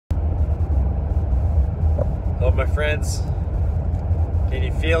Hello, my friends. Can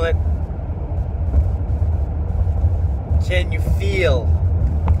you feel it? Can you feel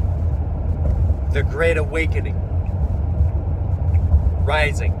the Great Awakening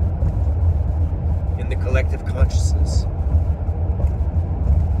rising in the collective consciousness?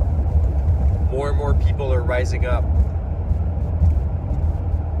 More and more people are rising up.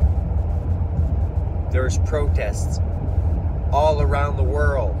 There's protests all around the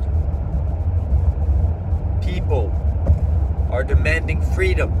world. People are demanding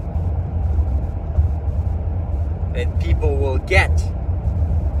freedom. And people will get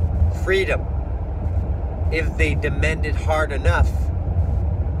freedom if they demand it hard enough.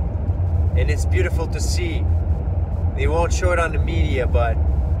 And it's beautiful to see. They won't show it on the media, but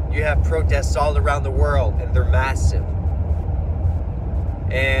you have protests all around the world, and they're massive.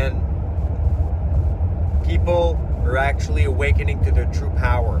 And people are actually awakening to their true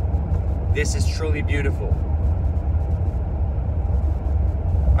power. This is truly beautiful.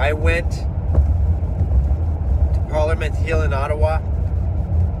 I went to Parliament Hill in Ottawa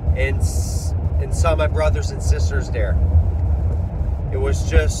and saw my brothers and sisters there. It was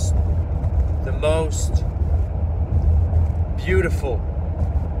just the most beautiful.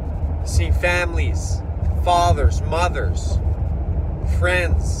 Seeing families, fathers, mothers,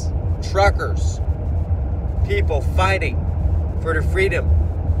 friends, truckers, people fighting for their freedom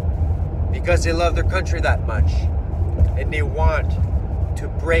because they love their country that much, and they want to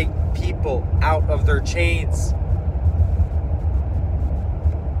break people out of their chains.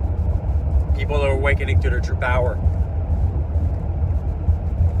 People are awakening to their true power.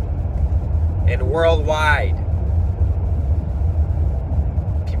 And worldwide,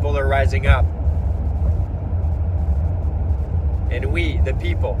 people are rising up. And we, the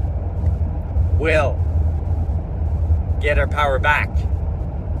people, will get our power back.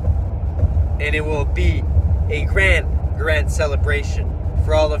 And it will be a grand celebration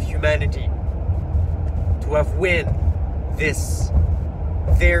for all of humanity to have win this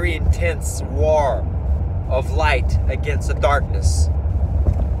very intense war of light against the darkness.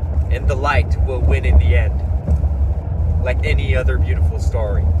 And the light will win in the end, like any other beautiful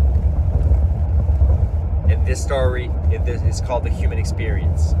story. And this story is called the human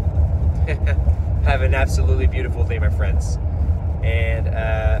experience. Have an absolutely beautiful day, my friends. And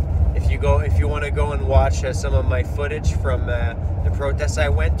if you want to go and watch some of my footage from the protests I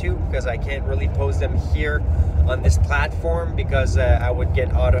went to, because I can't really post them here on this platform because I would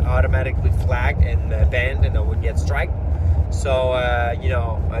get automatically flagged and banned, and I would get striked. So you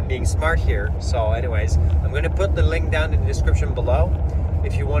know, I'm being smart here. So anyways, I'm going to put the link down in the description below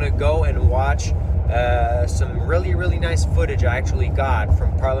if you want to go and watch some really nice footage I actually got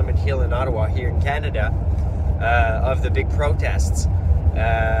from Parliament Hill in Ottawa here in Canada of the big protests.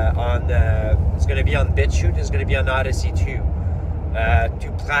 It's going to be on Bitchute, it's going to be on Odysee too.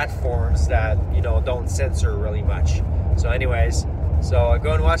 Two platforms that, you know, don't censor really much. So anyways, so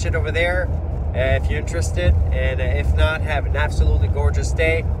go and watch it over there if you're interested, and if not, have an absolutely gorgeous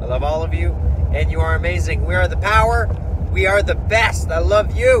day. I love all of you, and you are amazing. We are the power, we are the best. I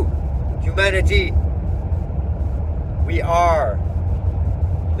love you, humanity. We are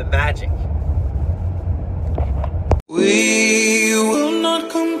the magic. We will not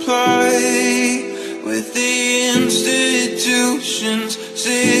comply with the institution's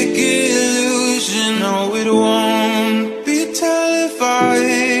sick illusion. No, it won't be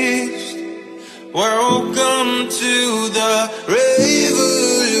televised. Welcome to the